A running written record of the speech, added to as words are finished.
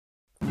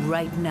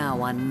Right now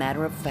on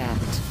Matter of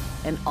Fact,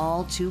 an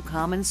all too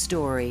common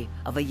story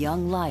of a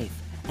young life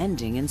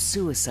ending in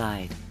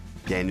suicide.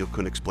 Daniel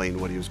couldn't explain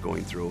what he was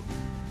going through.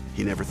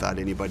 He never thought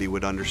anybody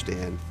would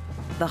understand.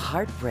 The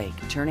heartbreak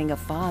turning a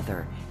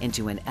father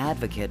into an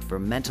advocate for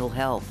mental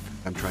health.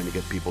 I'm trying to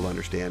get people to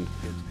understand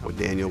what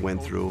Daniel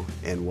went through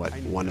and what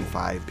 1 in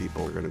 5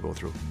 people are going to go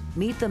through.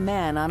 Meet the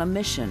man on a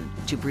mission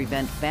to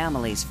prevent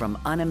families from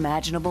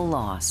unimaginable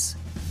loss.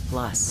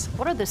 Plus,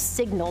 what are the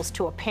signals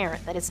to a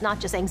parent that it's not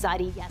just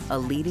anxiety? Yes. A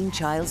leading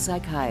child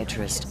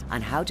psychiatrist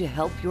on how to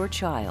help your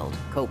child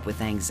cope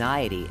with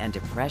anxiety and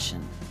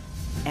depression.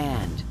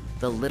 And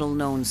the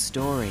little-known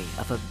story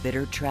of a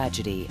bitter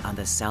tragedy on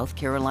the South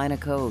Carolina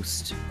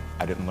coast.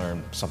 I didn't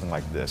learn something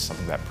like this,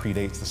 something that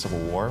predates the Civil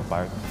War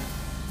by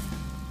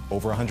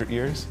over 100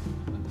 years.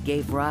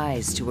 Gave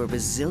rise to a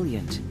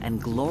resilient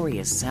and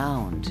glorious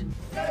sound.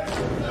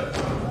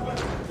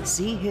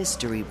 See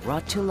history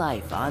brought to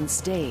life on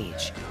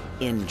stage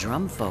in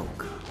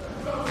Drumfolk.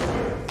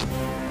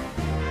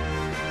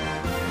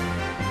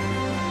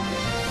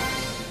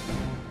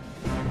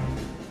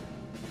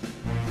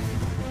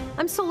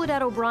 I'm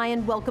Soledad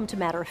O'Brien. Welcome to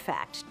Matter of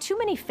Fact. Too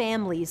many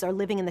families are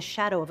living in the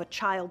shadow of a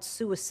child's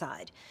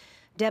suicide,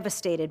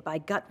 devastated by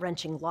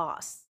gut-wrenching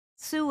loss.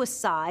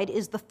 Suicide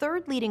is the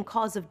third leading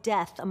cause of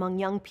death among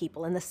young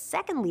people and the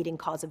second leading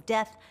cause of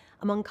death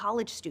among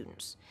college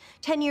students.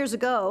 10 years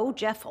ago,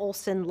 Jeff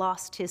Olson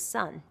lost his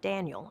son,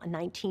 Daniel, a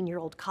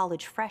 19-year-old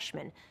college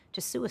freshman, to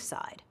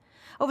suicide.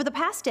 Over the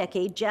past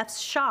decade, Jeff's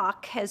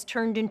shock has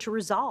turned into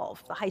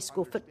resolve. The high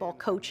school football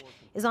coach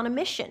is on a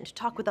mission to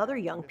talk with other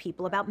young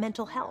people about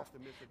mental health.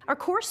 Our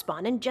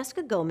correspondent,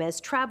 Jessica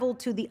Gomez, traveled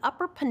to the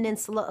Upper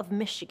Peninsula of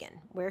Michigan,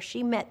 where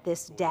she met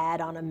this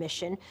dad on a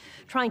mission,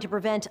 trying to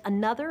prevent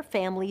another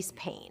family's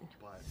pain.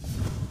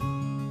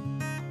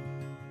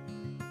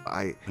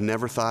 I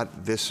never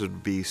thought this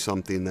would be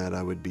something that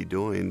I would be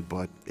doing,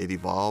 but it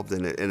evolved,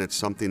 and it's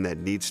something that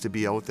needs to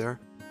be out there.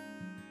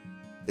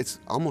 It's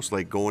almost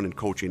like going and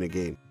coaching a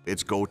game.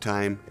 It's go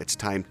time. It's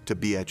time to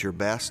be at your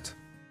best.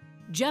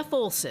 Jeff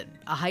Olson,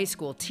 a high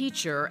school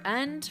teacher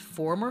and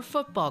former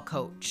football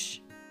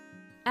coach.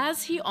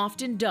 As he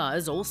often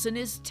does, Olson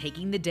is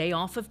taking the day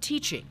off of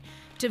teaching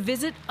to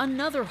visit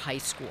another high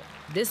school,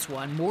 this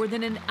one more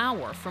than an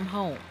hour from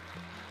home.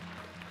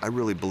 I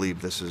really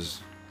believe this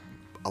has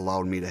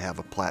allowed me to have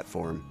a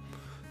platform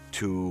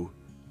to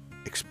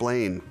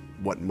explain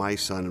what my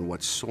son and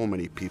what so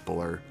many people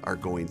are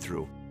going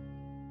through.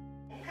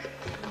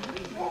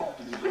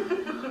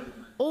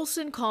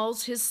 Olson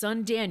calls his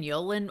son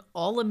Daniel an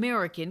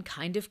all-American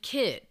kind of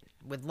kid,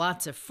 with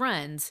lots of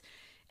friends,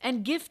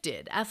 and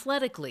gifted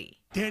athletically.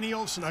 Danny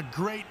Olson, a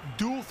great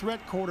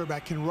dual-threat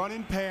quarterback, can run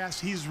and pass.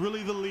 He's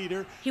really the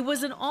leader. He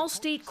was an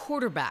all-state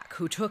quarterback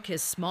who took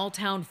his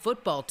small-town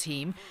football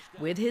team,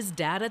 with his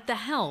dad at the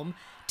helm,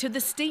 to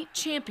the state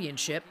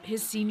championship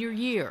his senior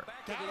year.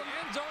 To the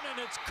end zone,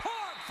 and it's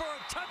caught for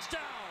a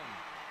touchdown.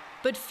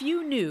 But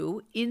few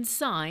knew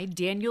inside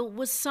Daniel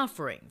was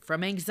suffering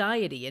from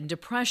anxiety and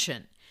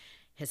depression.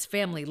 His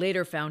family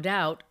later found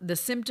out the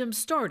symptoms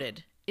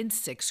started in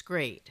 6th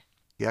grade.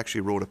 He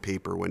actually wrote a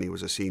paper when he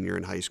was a senior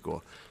in high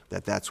school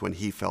that's when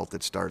he felt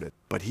it started.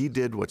 But he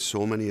did what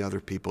so many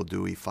other people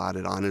do. He fought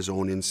it on his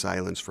own in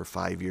silence for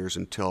 5 years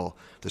until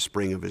the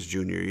spring of his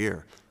junior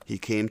year. He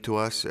came to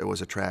us, it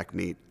was a track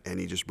meet, and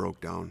he just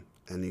broke down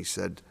and he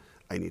said,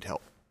 "I need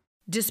help."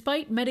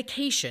 Despite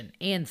medication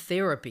and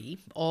therapy,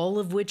 all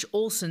of which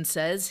Olson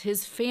says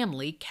his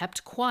family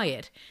kept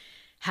quiet,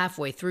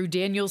 halfway through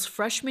Daniel's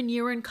freshman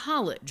year in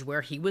college,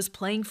 where he was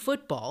playing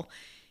football,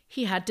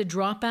 he had to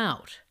drop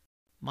out.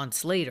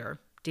 Months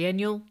later,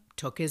 Daniel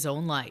took his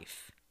own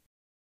life.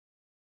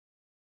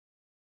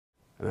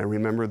 And I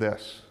remember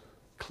this,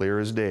 clear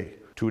as day.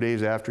 2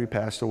 days after he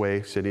passed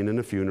away, sitting in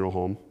a funeral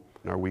home,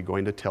 are we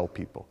going to tell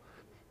people?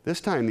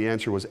 This time the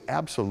answer was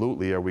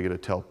absolutely are we going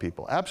to tell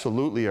people.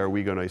 Absolutely are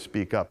we going to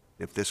speak up.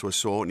 If this was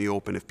so out in the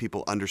open, if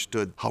people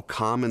understood how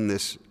common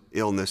this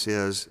illness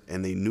is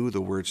and they knew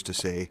the words to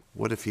say,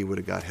 what if he would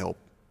have got help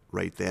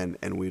right then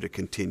and we'd have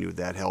continued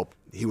that help?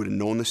 He would have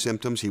known the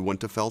symptoms, he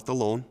wouldn't have felt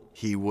alone,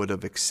 he would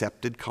have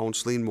accepted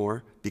counseling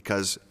more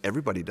because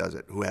everybody does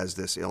it who has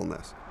this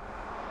illness.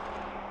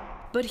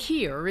 But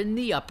here in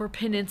the Upper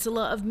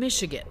Peninsula of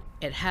Michigan,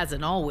 it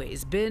hasn't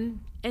always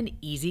been an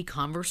easy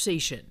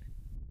conversation.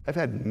 I've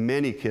had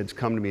many kids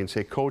come to me and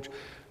say, "Coach,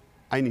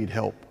 I need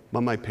help,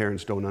 but my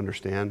parents don't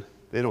understand.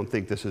 They don't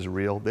think this is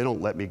real. They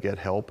don't let me get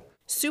help."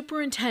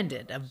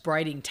 Superintendent of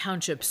Briding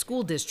Township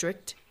School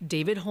District,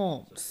 David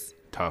Holmes.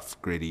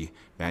 Tough, gritty,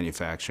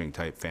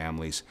 manufacturing-type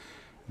families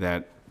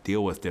that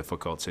deal with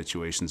difficult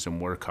situations and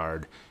work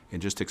hard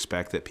and just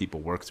expect that people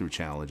work through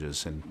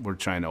challenges. And we're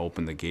trying to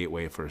open the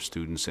gateway for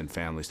students and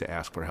families to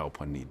ask for help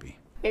when need be.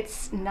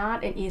 It's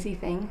not an easy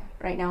thing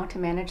right now to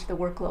manage the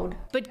workload.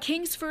 But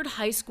Kingsford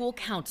High School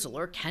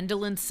counselor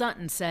Kendallyn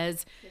Sutton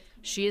says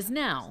she is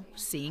now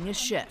seeing a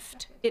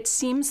shift. It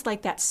seems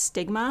like that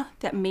stigma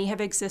that may have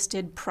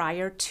existed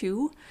prior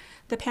to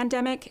the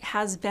pandemic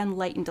has been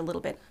lightened a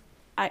little bit.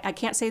 I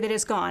can't say that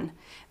it's gone,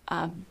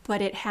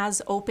 but it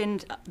has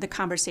opened the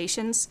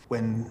conversations.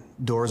 When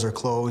doors are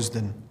closed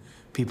and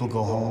people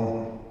go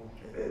home,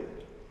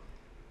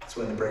 that's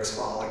when the bricks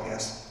fall, I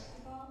guess.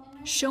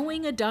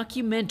 Showing a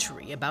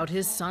documentary about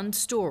his son's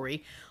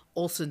story,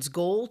 Olson's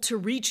goal to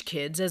reach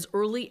kids as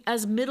early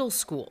as middle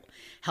school,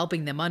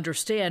 helping them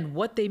understand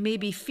what they may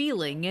be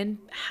feeling and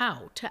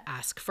how to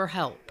ask for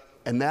help.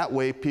 And that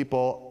way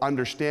people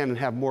understand and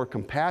have more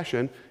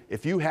compassion.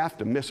 If you have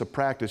to miss a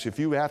practice, if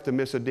you have to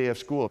miss a day of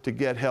school to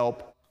get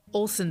help.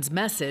 Olson's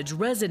message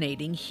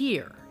resonating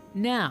here,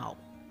 now.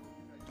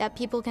 That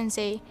people can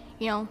say,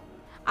 you know,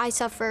 I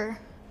suffer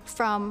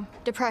from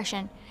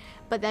depression,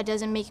 but that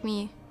doesn't make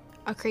me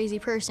a crazy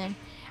person.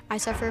 I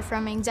suffer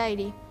from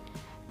anxiety,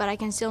 but I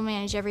can still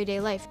manage everyday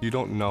life. You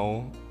don't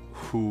know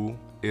who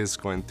is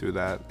going through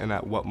that and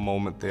at what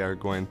moment they are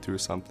going through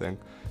something.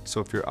 So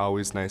if you're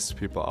always nice to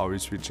people,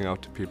 always reaching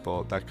out to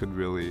people, that could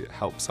really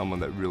help someone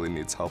that really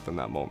needs help in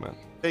that moment.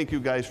 Thank you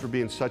guys for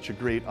being such a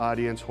great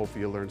audience.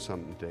 Hopefully you learned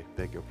something today.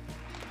 Thank you.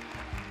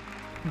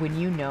 When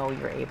you know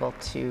you're able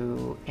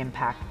to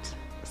impact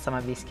some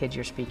of these kids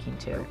you're speaking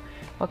to,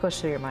 what goes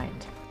through your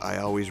mind? I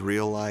always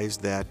realize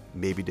that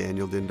maybe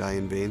Daniel didn't die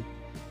in vain.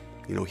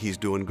 You know, he's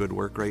doing good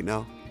work right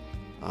now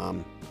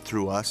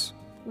through us.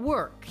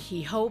 Work,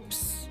 he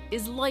hopes,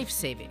 is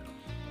life-saving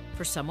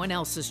for someone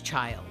else's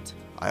child.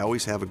 I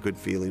always have a good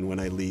feeling when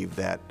I leave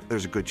that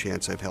there's a good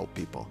chance I've helped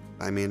people.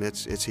 I mean,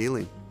 it's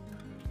healing.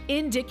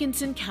 In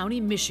Dickinson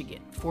County,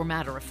 Michigan, for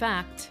Matter of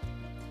Fact,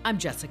 I'm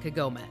Jessica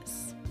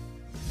Gomez.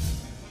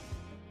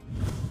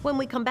 When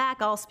we come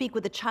back, I'll speak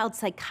with a child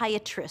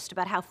psychiatrist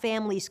about how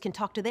families can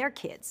talk to their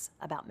kids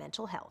about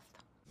mental health.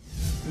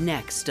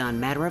 Next on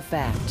Matter of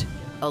Fact,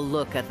 a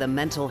look at the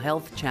mental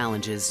health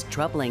challenges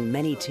troubling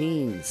many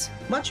teens.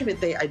 Much of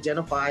it they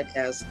identified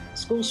as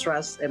school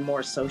stress and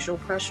more social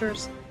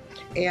pressures.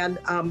 And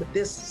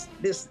this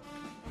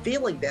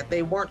feeling that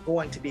they weren't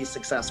going to be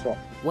successful.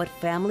 What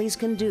families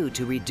can do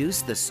to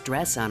reduce the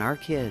stress on our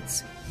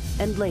kids.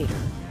 And later,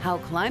 how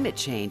climate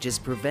change is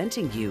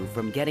preventing you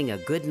from getting a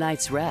good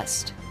night's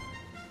rest.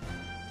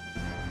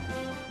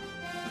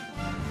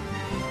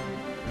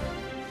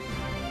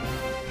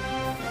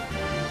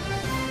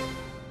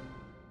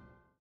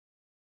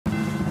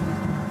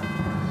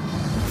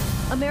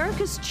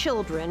 America's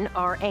children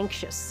are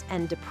anxious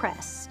and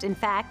depressed. In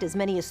fact, as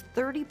many as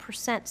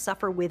 30%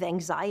 suffer with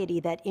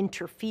anxiety that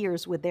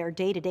interferes with their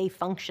day-to-day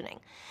functioning.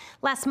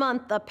 Last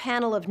month, a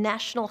panel of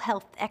national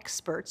health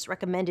experts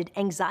recommended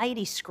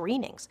anxiety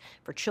screenings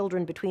for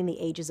children between the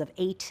ages of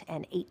 8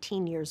 and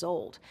 18 years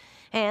old.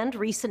 And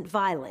recent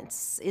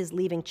violence is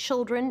leaving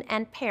children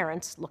and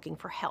parents looking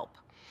for help.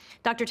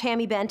 Dr.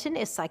 Tammy Benton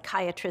is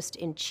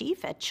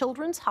psychiatrist-in-chief at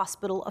Children's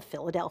Hospital of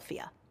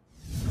Philadelphia.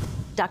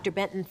 Dr.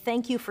 Benton,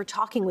 thank you for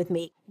talking with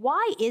me.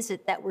 Why is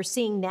it that we're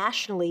seeing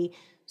nationally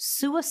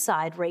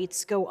suicide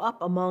rates go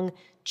up among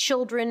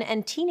children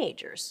and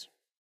teenagers?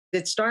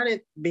 It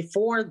started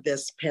before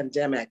this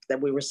pandemic that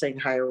we were seeing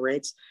higher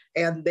rates,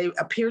 and they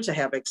appear to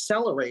have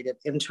accelerated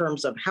in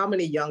terms of how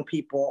many young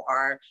people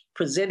are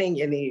presenting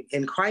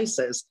in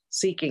crisis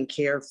seeking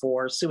care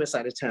for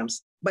suicide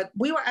attempts. But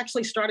we were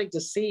actually starting to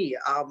see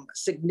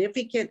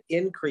significant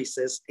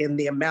increases in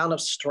the amount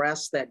of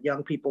stress that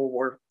young people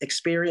were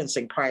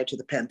experiencing prior to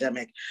the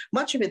pandemic.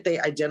 Much of it they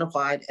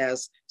identified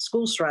as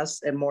school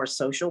stress and more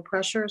social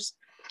pressures.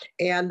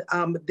 And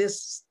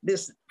this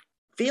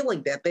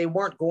feeling that they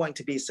weren't going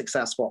to be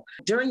successful.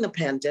 During the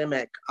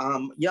pandemic,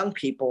 young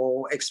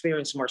people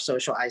experienced more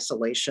social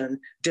isolation,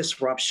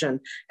 disruption,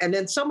 and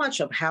then so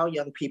much of how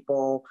young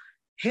people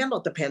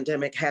handled the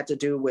pandemic had to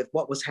do with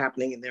what was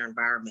happening in their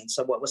environment,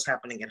 so what was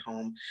happening at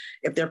home.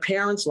 If their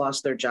parents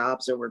lost their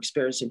jobs or were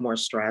experiencing more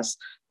stress,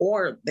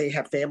 or they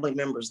have family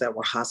members that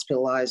were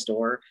hospitalized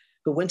or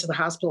who went to the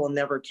hospital and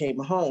never came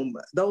home,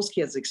 those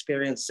kids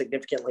experienced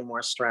significantly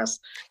more stress.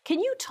 Can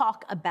you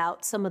talk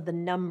about some of the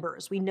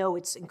numbers? We know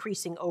it's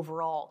increasing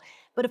overall,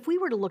 but if we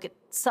were to look at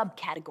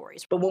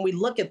subcategories. But when we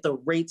look at the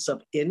rates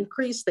of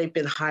increase, they've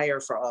been higher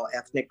for all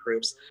ethnic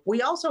groups.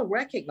 We also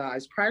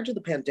recognize prior to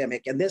the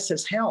pandemic, and this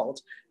has held,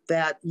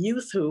 that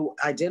youth who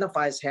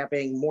identify as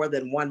having more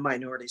than one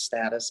minority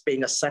status,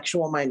 being a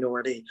sexual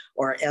minority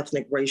or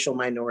ethnic racial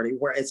minority,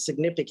 were at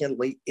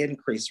significantly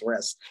increased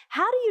risk.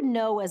 How do you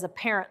know as a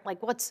parent,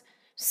 like what's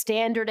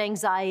standard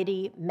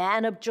anxiety,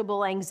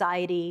 manageable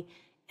anxiety,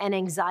 and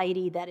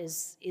anxiety that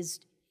is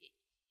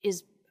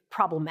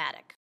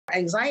problematic?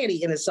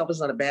 Anxiety in itself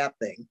is not a bad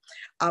thing.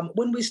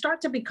 When we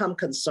start to become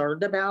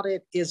concerned about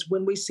it is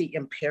when we see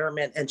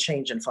impairment and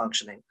change in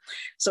functioning.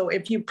 So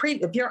if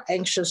your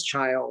anxious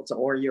child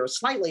or your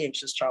slightly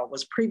anxious child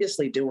was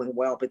previously doing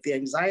well, but the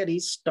anxiety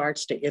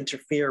starts to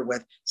interfere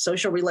with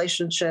social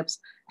relationships,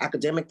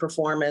 academic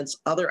performance,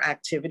 other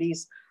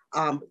activities,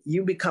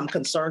 you become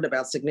concerned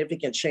about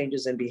significant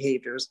changes in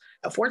behaviors.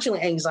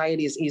 Unfortunately,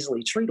 anxiety is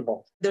easily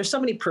treatable. There's so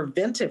many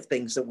preventive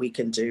things that we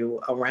can do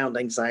around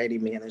anxiety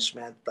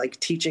management, like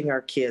teaching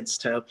our kids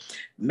to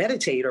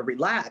meditate or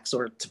relax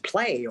or to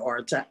play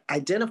or to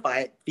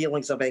identify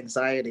feelings of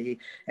anxiety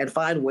and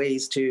find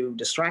ways to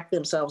distract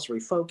themselves,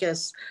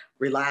 refocus,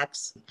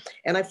 relax.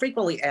 And I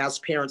frequently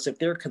ask parents if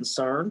they're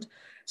concerned,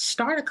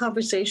 start a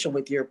conversation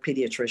with your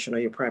pediatrician or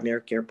your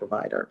primary care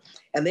provider,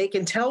 and they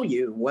can tell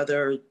you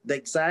whether the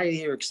anxiety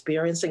you're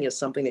experiencing is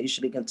something that you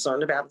should be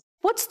concerned about.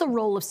 What's the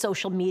role of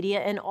social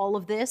media in all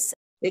of this?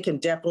 It can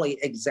definitely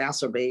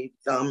exacerbate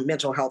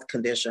mental health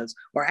conditions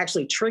or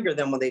actually trigger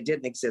them when they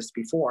didn't exist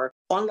before.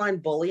 Online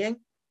bullying,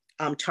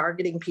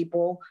 targeting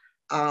people,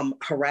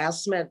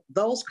 harassment,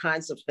 those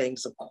kinds of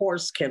things, of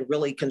course, can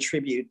really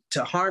contribute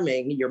to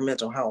harming your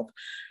mental health.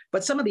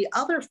 But some of the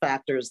other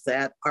factors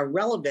that are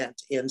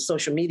relevant in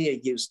social media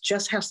use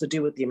just has to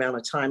do with the amount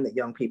of time that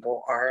young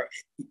people are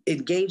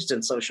engaged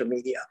in social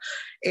media.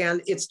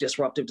 And it's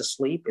disruptive to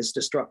sleep, it's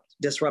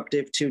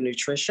disruptive to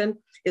nutrition,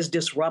 it's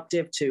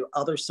disruptive to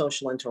other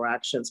social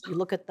interactions. You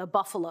look at the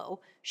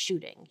Buffalo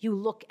shooting, you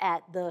look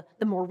at the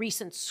more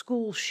recent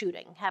school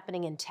shooting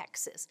happening in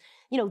Texas.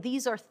 You know,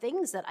 these are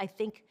things that I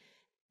think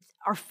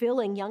are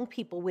filling young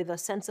people with a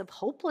sense of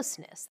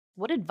hopelessness.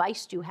 What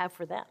advice do you have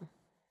for them?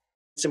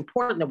 It's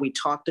important that we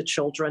talk to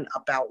children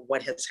about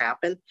what has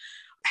happened.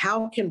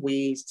 How can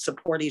we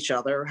support each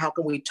other? How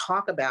can we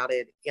talk about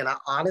it in an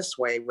honest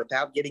way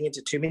without getting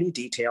into too many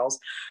details,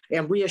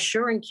 and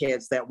reassuring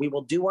kids that we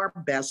will do our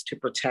best to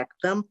protect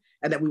them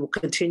and that we will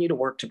continue to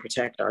work to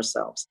protect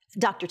ourselves.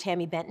 Dr.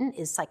 Tammy Benton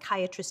is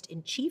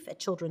psychiatrist-in-chief at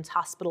Children's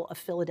Hospital of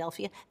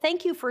Philadelphia.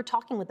 Thank you for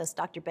talking with us,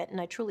 Dr. Benton.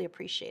 I truly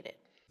appreciate it.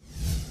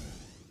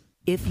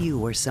 If you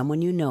or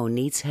someone you know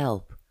needs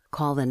help,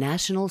 call the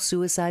National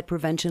Suicide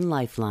Prevention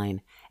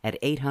Lifeline at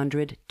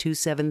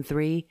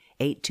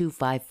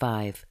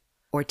 800-273-8255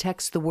 or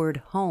text the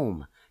word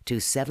HOME to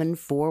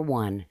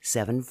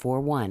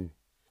 741-741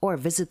 or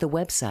visit the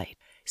website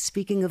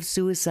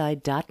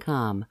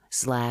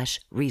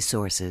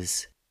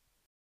speakingofsuicide.com/resources.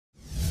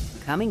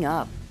 Coming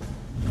up,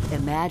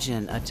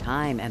 imagine a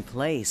time and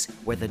place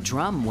where the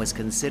drum was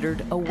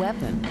considered a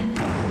weapon.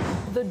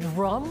 The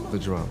drum? The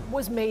drum.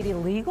 Was made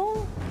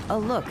illegal? A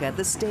look at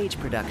the stage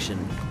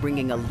production,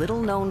 bringing a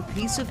little-known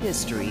piece of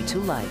history to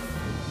life.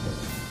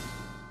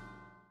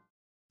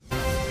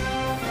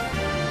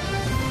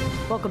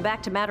 Welcome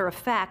back to Matter of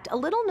Fact. A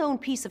little-known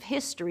piece of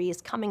history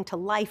is coming to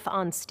life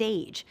on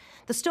stage.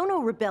 The Stono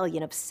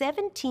Rebellion of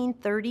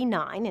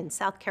 1739 in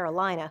South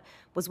Carolina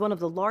was one of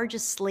the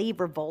largest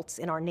slave revolts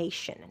in our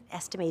nation. An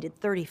estimated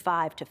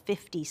 35 to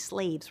 50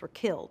 slaves were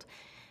killed.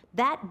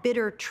 That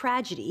bitter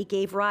tragedy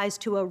gave rise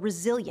to a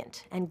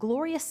resilient and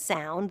glorious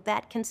sound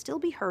that can still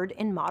be heard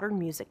in modern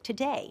music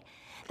today.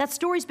 That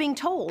story's being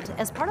told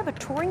as part of a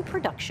touring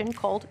production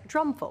called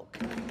Drumfolk.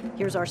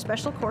 Here's our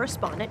special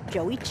correspondent,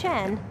 Joey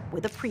Chen,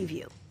 with a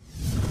preview.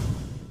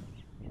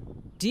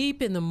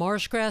 Deep in the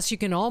marsh grass, you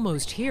can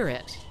almost hear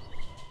it.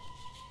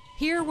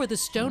 Here, where the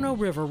Stono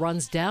River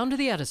runs down to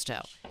the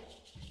Edisto,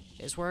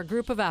 is where a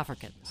group of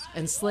Africans,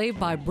 enslaved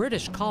by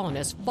British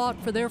colonists,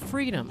 fought for their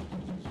freedom.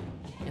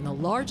 In the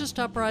largest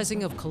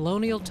uprising of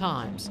colonial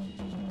times,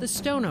 the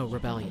Stono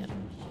Rebellion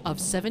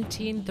of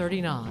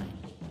 1739.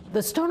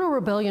 The Stono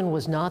Rebellion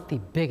was not the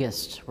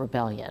biggest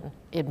rebellion.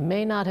 It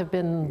may not have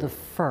been the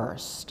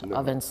first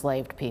of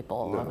enslaved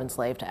people, of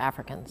enslaved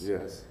Africans.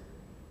 Yes.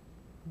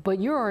 But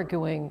you're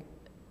arguing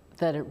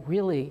that it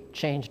really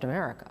changed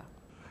America.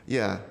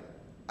 Yeah,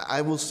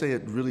 I will say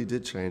it really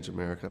did change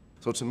America.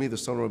 So to me, the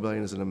Stono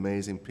Rebellion is an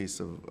amazing piece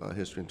of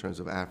history in terms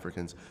of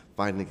Africans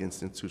fighting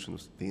against the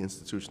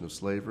institution of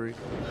slavery.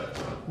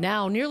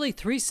 Now, nearly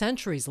 3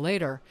 centuries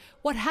later,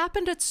 what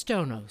happened at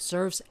Stono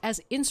serves as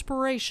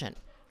inspiration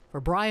for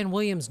Brian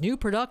Williams' new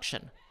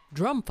production,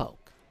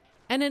 Drumfolk,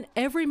 and in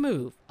every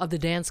move of the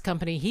dance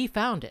company he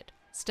founded,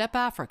 Step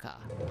Africa.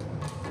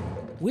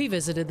 We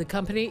visited the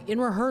company in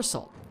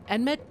rehearsal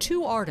and met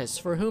 2 artists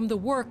for whom the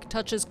work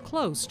touches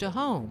close to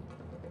home.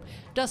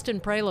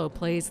 Dustin Prelo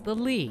plays the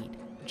lead,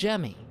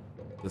 Jemmy.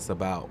 It's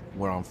about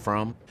where I'm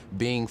from.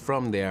 Being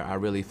from there, I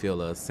really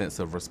feel a sense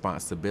of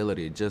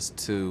responsibility just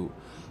to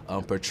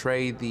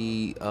portray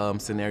the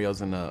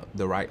scenarios in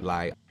the right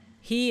light.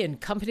 He and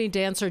company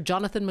dancer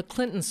Jonathan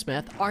McClinton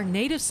Smith are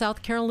native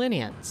South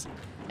Carolinians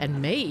and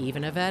may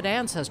even have had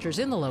ancestors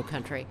in the Low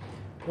Country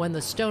when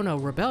the Stono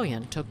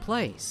Rebellion took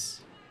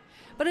place.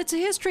 But it's a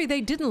history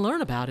they didn't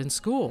learn about in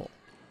school.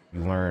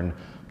 You learn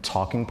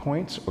talking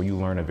points, or you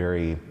learn a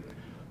very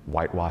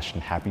whitewashed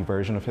and happy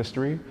version of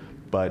history,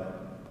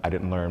 but I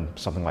didn't learn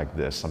something like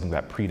this, something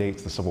that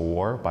predates the Civil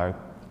War by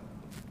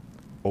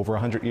over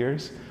 100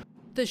 years.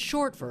 The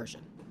short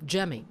version,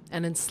 Jemmy,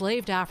 an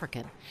enslaved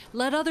African,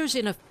 led others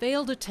in a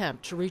failed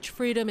attempt to reach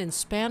freedom in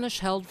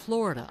Spanish-held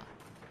Florida.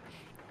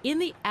 In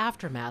the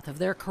aftermath of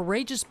their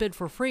courageous bid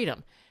for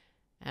freedom,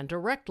 and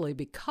directly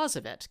because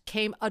of it,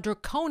 came a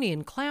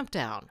draconian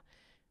clampdown,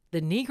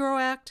 the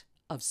Negro Act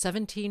of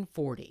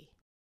 1740.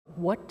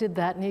 What did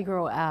that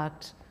Negro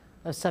Act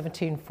a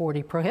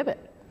 1740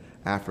 prohibit.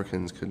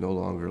 Africans could no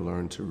longer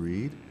learn to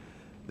read.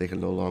 They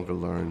could no longer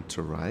learn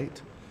to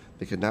write.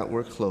 They could not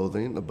wear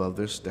clothing above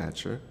their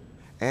stature.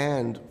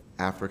 And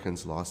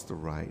Africans lost the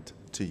right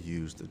to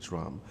use the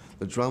drum.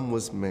 The drum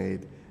was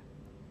made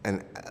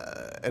an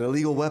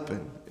illegal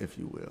weapon, if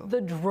you will.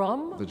 The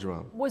drum? The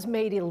drum. Was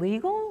made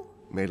illegal?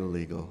 Made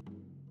illegal.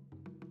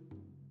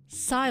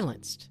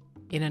 Silenced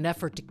in an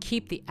effort to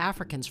keep the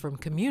Africans from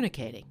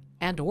communicating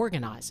and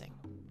organizing.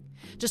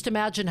 Just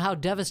imagine how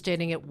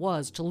devastating it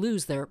was to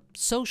lose their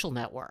social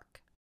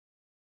network.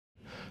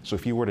 So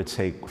if you were to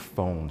take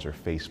phones or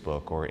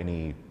Facebook or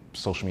any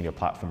social media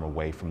platform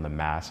away from the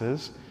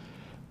masses,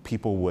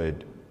 people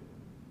would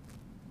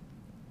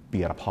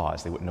be at a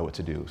pause. They wouldn't know what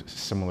to do,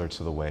 similar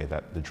to the way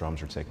that the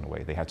drums were taken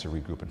away. They had to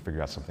regroup and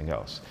figure out something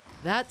else.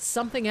 That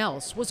something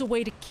else was a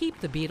way to keep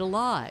the beat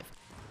alive,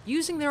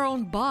 using their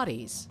own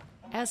bodies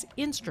as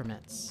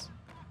instruments.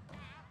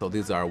 So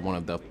these are one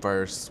of the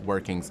first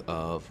workings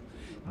of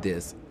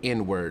this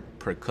inward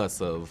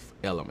percussive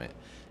element.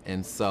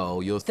 And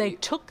so you'll see. They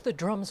took the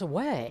drums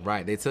away.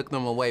 Right, they took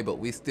them away, but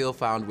we still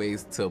found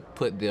ways to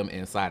put them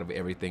inside of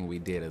everything we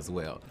did as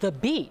well. The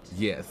beat.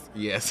 Yes,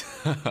 yes.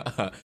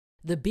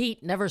 The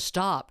beat never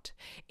stopped.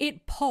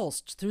 It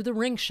pulsed through the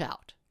ring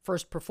shout,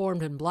 first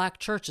performed in black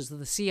churches of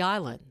the Sea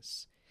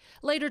Islands,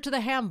 later to the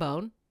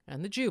hambone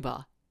and the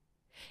juba.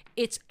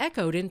 It's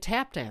echoed in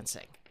tap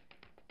dancing,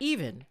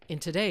 even in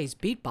today's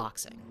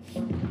beatboxing.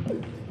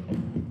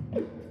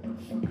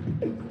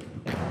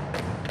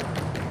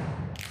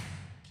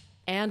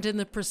 And in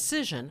the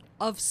precision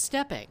of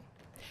stepping,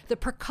 the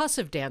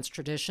percussive dance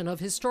tradition of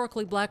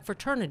historically black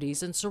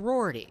fraternities and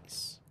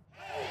sororities.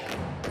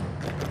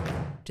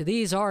 To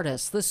these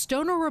artists, the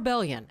Stono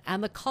Rebellion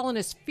and the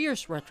colonists'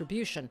 fierce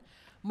retribution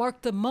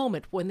marked the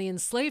moment when the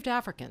enslaved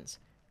Africans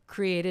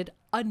created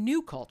a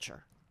new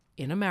culture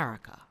in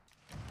America.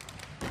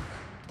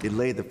 It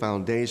laid the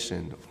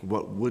foundation of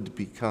what would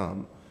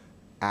become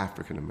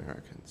African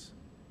Americans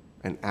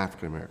and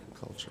African American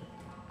culture.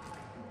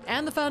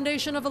 And the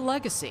foundation of a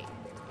legacy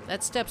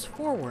that steps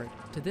forward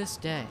to this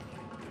day.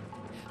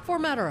 For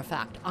Matter of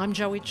Fact, I'm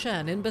Joey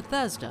Chen in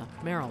Bethesda,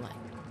 Maryland.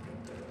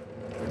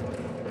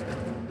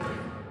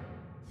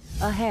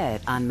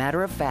 Ahead on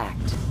Matter of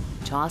Fact,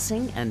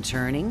 tossing and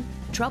turning,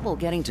 trouble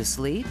getting to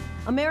sleep?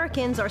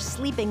 Americans are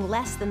sleeping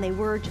less than they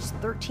were just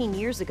 13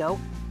 years ago.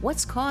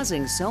 What's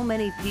causing so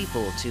many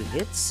people to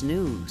hit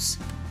snooze?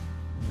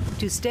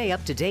 To stay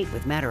up to date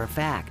with Matter of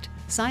Fact,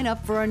 sign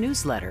up for our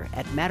newsletter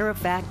at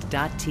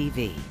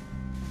matteroffact.tv.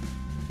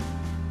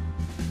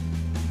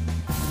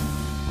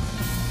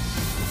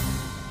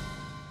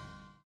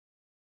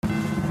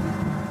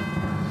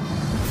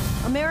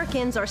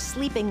 Americans are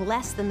sleeping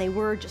less than they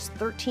were just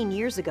 13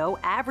 years ago,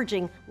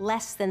 averaging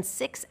less than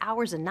 6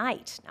 hours a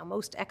night. Now,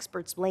 most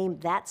experts blame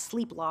that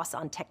sleep loss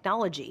on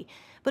technology,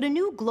 but a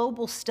new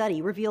global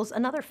study reveals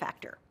another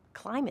factor: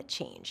 climate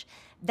change.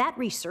 That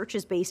research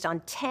is based on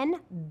 10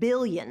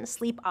 billion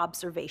sleep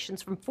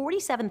observations from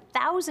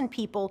 47,000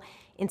 people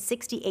in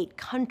 68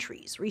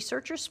 countries.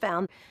 Researchers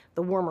found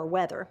the warmer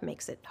weather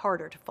makes it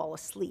harder to fall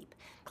asleep.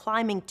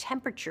 Climbing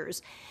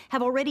temperatures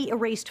have already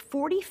erased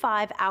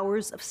 45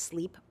 hours of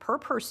sleep per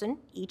person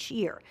each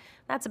year.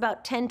 That's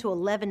about 10 to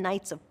 11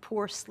 nights of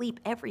poor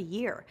sleep every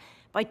year.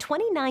 By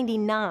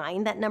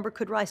 2099, that number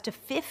could rise to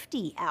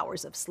 50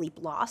 hours of sleep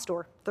lost,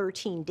 or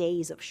 13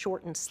 days of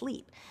shortened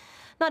sleep.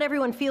 Not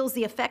everyone feels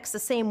the effects the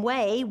same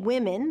way.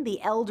 Women,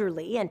 the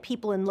elderly, and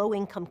people in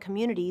low-income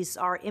communities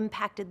are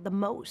impacted the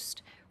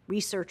most.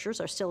 Researchers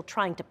are still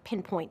trying to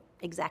pinpoint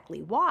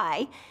exactly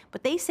why,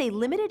 but they say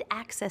limited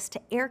access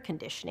to air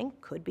conditioning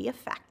could be a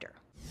factor.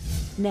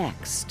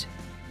 Next,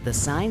 the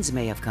signs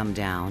may have come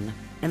down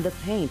and the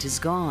paint is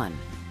gone,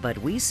 but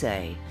we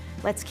say,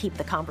 let's keep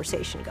the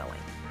conversation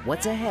going.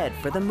 What's ahead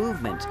for the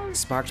movement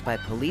sparked by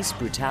police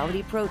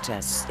brutality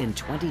protests in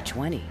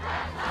 2020?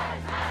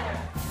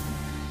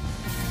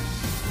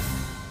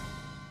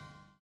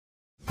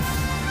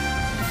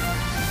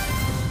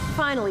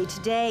 Finally,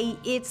 today,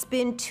 it's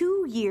been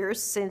 2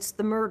 years since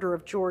the murder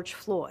of George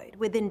Floyd.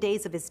 Within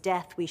days of his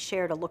death, we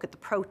shared a look at the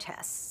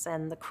protests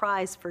and the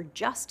cries for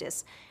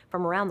justice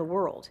from around the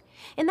world.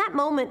 In that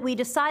moment, we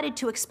decided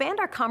to expand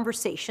our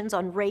conversations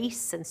on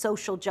race and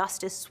social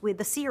justice with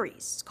a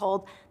series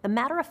called the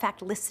Matter of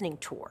Fact Listening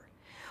Tour.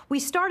 We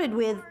started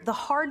with the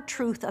hard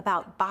truth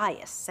about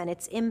bias and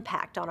its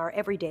impact on our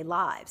everyday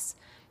lives.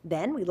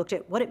 Then we looked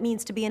at what it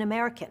means to be an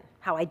American,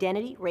 how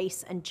identity,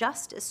 race, and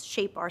justice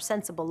shape our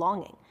sense of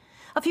belonging.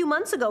 A few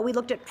months ago, we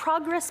looked at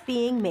progress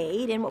being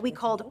made in what we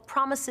called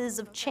promises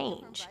of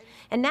change.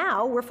 And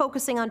now we're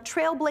focusing on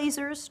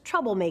trailblazers,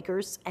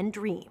 troublemakers, and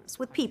dreams,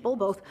 with people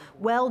both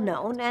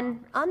well-known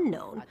and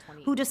unknown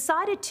who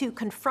decided to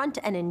confront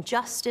an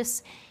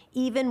injustice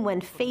even when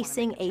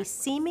facing a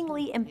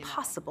seemingly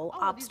impossible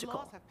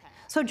obstacle.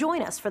 So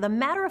join us for the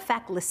Matter of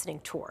Fact Listening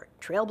Tour,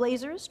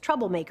 Trailblazers,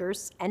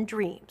 Troublemakers, and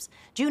Dreams,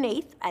 June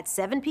 8th at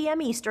 7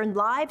 p.m. Eastern,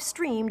 live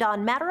streamed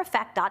on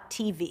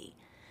matteroffact.tv.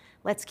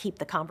 Let's keep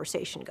the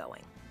conversation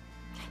going.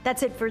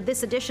 That's it for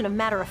this edition of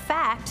Matter of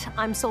Fact.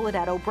 I'm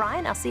Soledad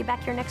O'Brien. I'll see you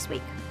back here next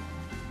week.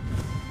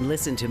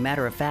 Listen to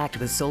Matter of Fact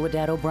with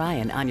Soledad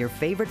O'Brien on your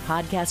favorite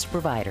podcast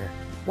provider.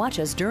 Watch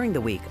us during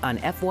the week on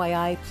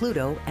FYI,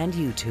 Pluto, and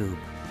YouTube.